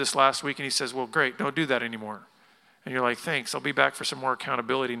stupid this last week, and he says, well, great, don't do that anymore. And you're like, thanks, I'll be back for some more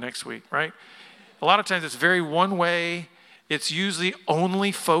accountability next week, right? A lot of times it's very one way. It's usually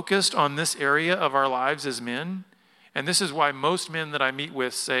only focused on this area of our lives as men. And this is why most men that I meet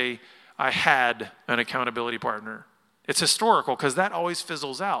with say, I had an accountability partner. It's historical because that always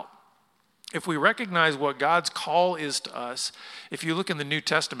fizzles out. If we recognize what God's call is to us, if you look in the New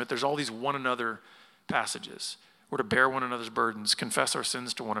Testament, there's all these one another passages. We're to bear one another's burdens, confess our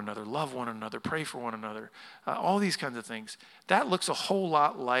sins to one another, love one another, pray for one another, all these kinds of things. That looks a whole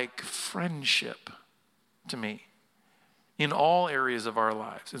lot like friendship to me in all areas of our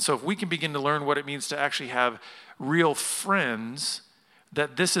lives. And so if we can begin to learn what it means to actually have real friends,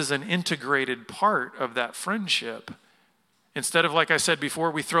 that this is an integrated part of that friendship. Instead of, like I said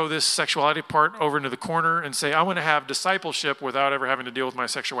before, we throw this sexuality part over into the corner and say, I want to have discipleship without ever having to deal with my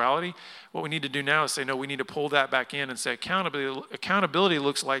sexuality. What we need to do now is say, no, we need to pull that back in and say accountability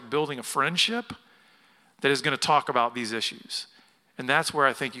looks like building a friendship that is going to talk about these issues. And that's where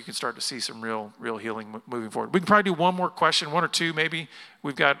I think you can start to see some real healing moving forward. We can probably do one more question, one or two maybe.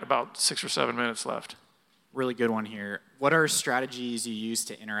 We've got about 6 or 7 minutes left. Really good one here. What are strategies you use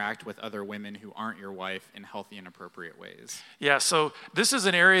to interact with other women who aren't your wife in healthy and appropriate ways? Yeah, so this is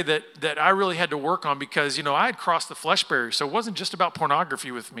an area that I really had to work on because, I had crossed the flesh barrier. So it wasn't just about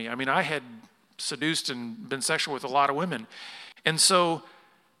pornography with me. I mean, I had seduced and been sexual with a lot of women. And so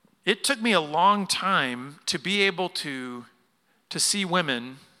it took me a long time to be able to see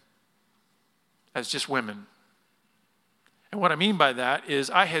women as just women. And what I mean by that is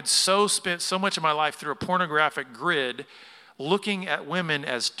I had spent so much of my life through a pornographic grid looking at women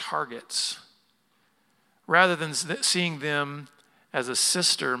as targets rather than seeing them as a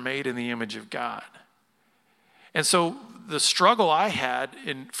sister made in the image of God. And so the struggle I had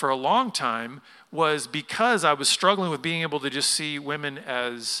for a long time was because I was struggling with being able to just see women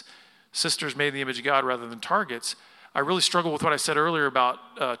as sisters made in the image of God rather than targets. I really struggled with what I said earlier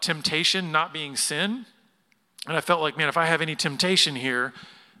about temptation not being sin. And I felt like, man, if I have any temptation here,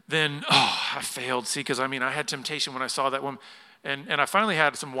 then, I failed. See, because I had temptation when I saw that woman. And I finally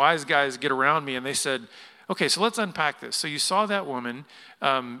had some wise guys get around me and they said, okay, so let's unpack this. So you saw that woman.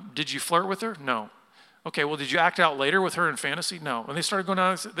 Did you flirt with her? No. Okay, well, did you act out later with her in fantasy? No. And they started going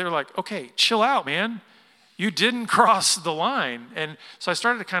down, they were like, okay, chill out, man. You didn't cross the line. And so I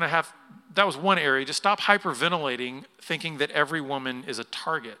started to kind of that was one area, just stop hyperventilating, thinking that every woman is a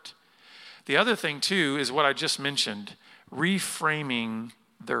target. The other thing, too, is what I just mentioned, reframing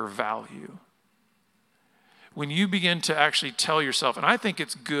their value. When you begin to actually tell yourself, and I think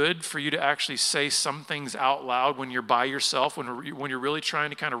it's good for you to actually say some things out loud when you're by yourself, when you're really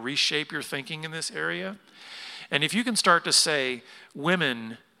trying to kind of reshape your thinking in this area. And if you can start to say,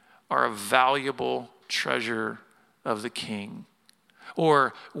 women are a valuable treasure of the King,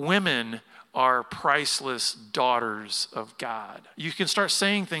 or women are priceless daughters of God. You can start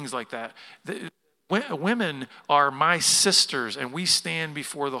saying things like that. Women are my sisters, and we stand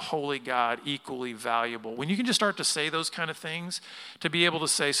before the holy God equally valuable. When you can just start to say those kind of things, to be able to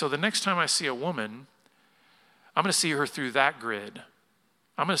say, so the next time I see a woman, I'm going to see her through that grid.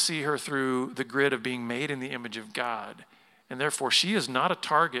 I'm going to see her through the grid of being made in the image of God. And therefore, she is not a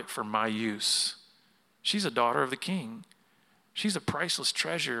target for my use. She's a daughter of the King. She's a priceless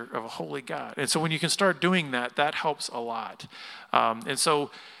treasure of a holy God. And so when you can start doing that, that helps a lot. And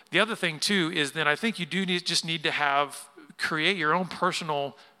so the other thing, too, is that I think you do just need to create your own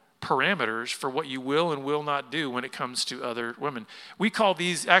personal parameters for what you will and will not do when it comes to other women. We call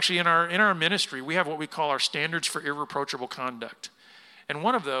these, actually in our ministry, we have what we call our standards for irreproachable conduct. And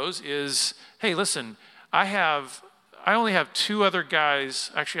one of those is, hey, listen, I only have 2 other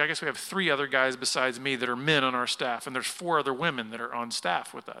guys. Actually, I guess we have 3 other guys besides me that are men on our staff, and there's 4 other women that are on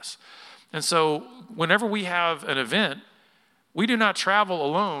staff with us. And so whenever we have an event, we do not travel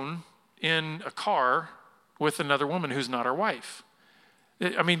alone in a car with another woman who's not our wife.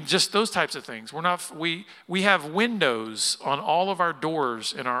 I mean, just those types of things. We have windows on all of our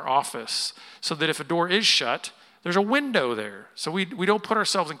doors in our office so that if a door is shut, there's a window there. So we don't put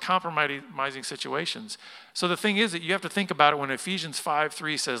ourselves in compromising situations. So the thing is that you have to think about it when Ephesians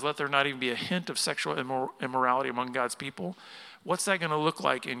 5:3 says, let there not even be a hint of sexual immorality among God's people. What's that going to look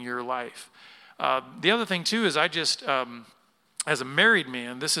like in your life? The other thing too is as a married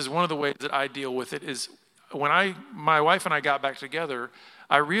man, this is one of the ways that I deal with it is when my wife and I got back together,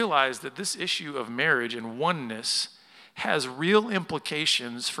 I realized that this issue of marriage and oneness has real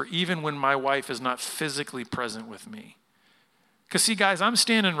implications for even when my wife is not physically present with me. Because see, guys, I'm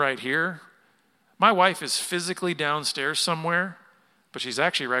standing right here. My wife is physically downstairs somewhere, but she's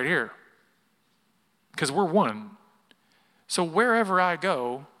actually right here. Because we're one. So wherever I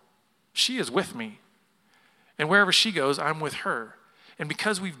go, she is with me. And wherever she goes, I'm with her. And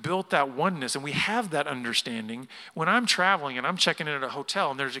because we've built that oneness and we have that understanding, when I'm traveling and I'm checking in at a hotel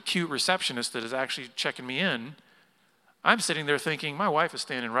and there's a cute receptionist that is actually checking me in, I'm sitting there thinking, my wife is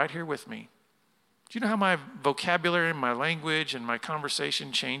standing right here with me. Do you know how my vocabulary and my language and my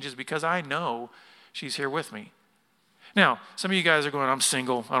conversation changes? Because I know she's here with me. Now, some of you guys are going, I'm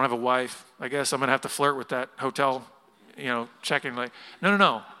single, I don't have a wife. I guess I'm going to have to flirt with that hotel, checking. Like,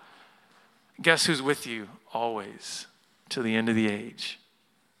 no. Guess who's with you always to the end of the age?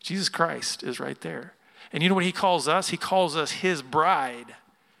 Jesus Christ is right there. And you know what he calls us? He calls us his bride.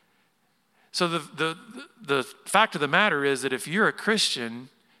 So the fact of the matter is that if you're a Christian,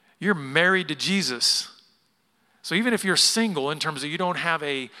 you're married to Jesus. So even if you're single in terms of you don't have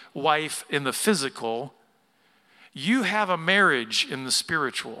a wife in the physical, you have a marriage in the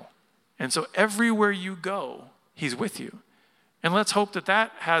spiritual. And so everywhere you go, he's with you. And let's hope that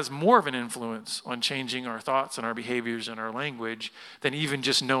that has more of an influence on changing our thoughts and our behaviors and our language than even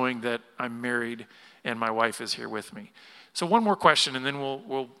just knowing that I'm married and my wife is here with me. So one more question and then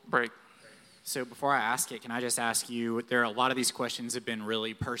we'll break. So before I ask it, can I just ask you, a lot of these questions have been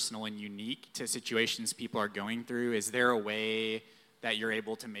really personal and unique to situations people are going through. Is there a way that you're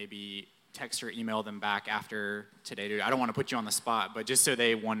able to maybe text or email them back after today? I don't want to put you on the spot, but just so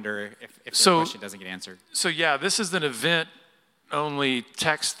they wonder if the question doesn't get answered. So yeah, this is an event-only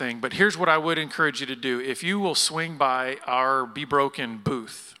text thing, but here's what I would encourage you to do. If you will swing by our Be Broken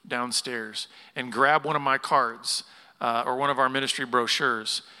booth downstairs and grab one of my cards or one of our ministry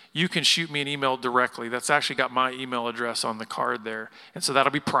brochures, you can shoot me an email directly. That's actually got my email address on the card there. And so that'll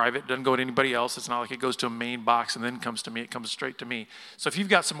be private. Doesn't go to anybody else. It's not like it goes to a main box and then comes to me. It comes straight to me. So if you've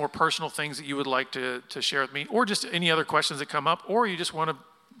got some more personal things that you would like to share with me, or just any other questions that come up, or you just want to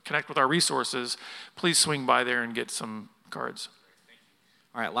connect with our resources, please swing by there and get some cards.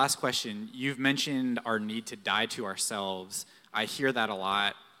 All right, last question. You've mentioned our need to die to ourselves. I hear that a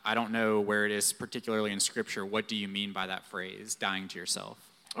lot. I don't know where it is particularly in Scripture. What do you mean by that phrase, dying to yourself?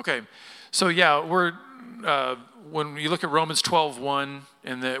 Okay, so yeah, when you look at Romans 12:1,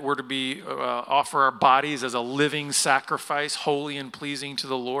 and that we're to offer our bodies as a living sacrifice, holy and pleasing to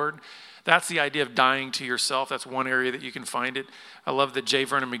the Lord. That's the idea of dying to yourself. That's one area that you can find it. I love that J.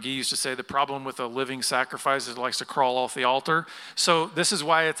 Vernon McGee used to say the problem with a living sacrifice is it likes to crawl off the altar. So this is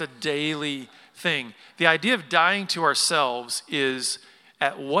why it's a daily thing. The idea of dying to ourselves is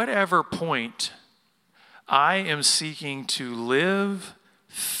at whatever point I am seeking to live,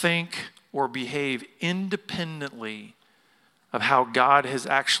 think, or behave independently of how God has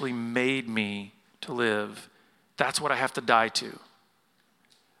actually made me to live, that's what I have to die to.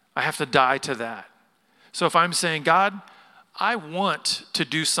 I have to die to that. So if I'm saying, God, I want to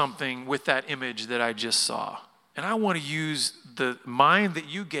do something with that image that I just saw, and I want to use the mind that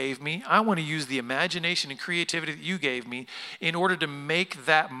you gave me, I want to use the imagination and creativity that you gave me in order to make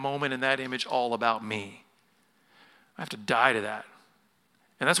that moment and that image all about me. I have to die to that.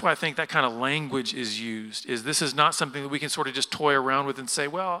 And that's why I think that kind of language is used, is this is not something that we can sort of just toy around with and say,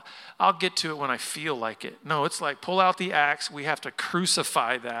 well, I'll get to it when I feel like it. No, it's like pull out the axe. We have to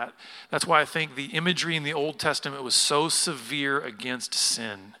crucify that. That's why I think the imagery in the Old Testament was so severe against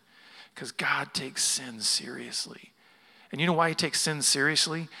sin, because God takes sin seriously. And you know why he takes sin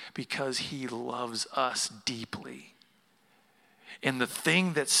seriously? Because he loves us deeply. And the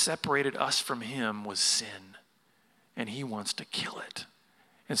thing that separated us from him was sin, and he wants to kill it.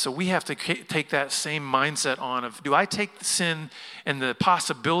 And so we have to take that same mindset on of, do I take the sin and the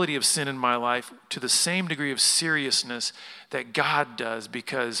possibility of sin in my life to the same degree of seriousness that God does?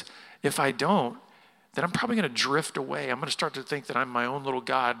 Because if I don't, then I'm probably going to drift away. I'm going to start to think that I'm my own little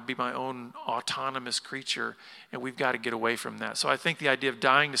God, be my own autonomous creature, and we've got to get away from that. So I think the idea of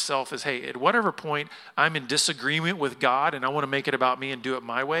dying to self is, hey, at whatever point I'm in disagreement with God and I want to make it about me and do it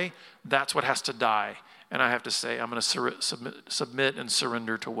my way, that's what has to die. And I have to say, I'm going to submit and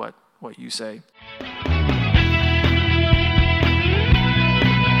surrender to what you say.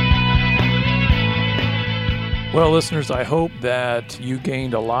 Well, listeners, I hope that you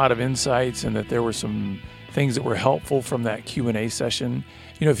gained a lot of insights and that there were some things that were helpful from that Q&A session.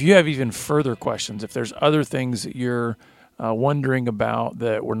 If you have even further questions, if there's other things that you're wondering about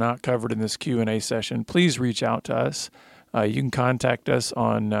that were not covered in this Q&A session, please reach out to us. You can contact us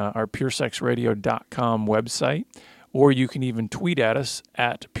on our puresexradio.com website, or you can even tweet at us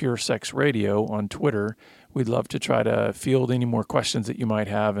at puresexradio on Twitter. We'd love to try to field any more questions that you might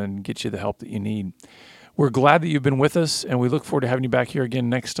have and get you the help that you need. We're glad that you've been with us, and we look forward to having you back here again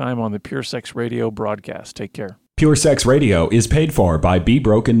next time on the Pure Sex Radio broadcast. Take care. Pure Sex Radio is paid for by Be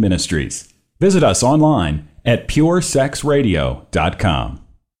Broken Ministries. Visit us online at puresexradio.com.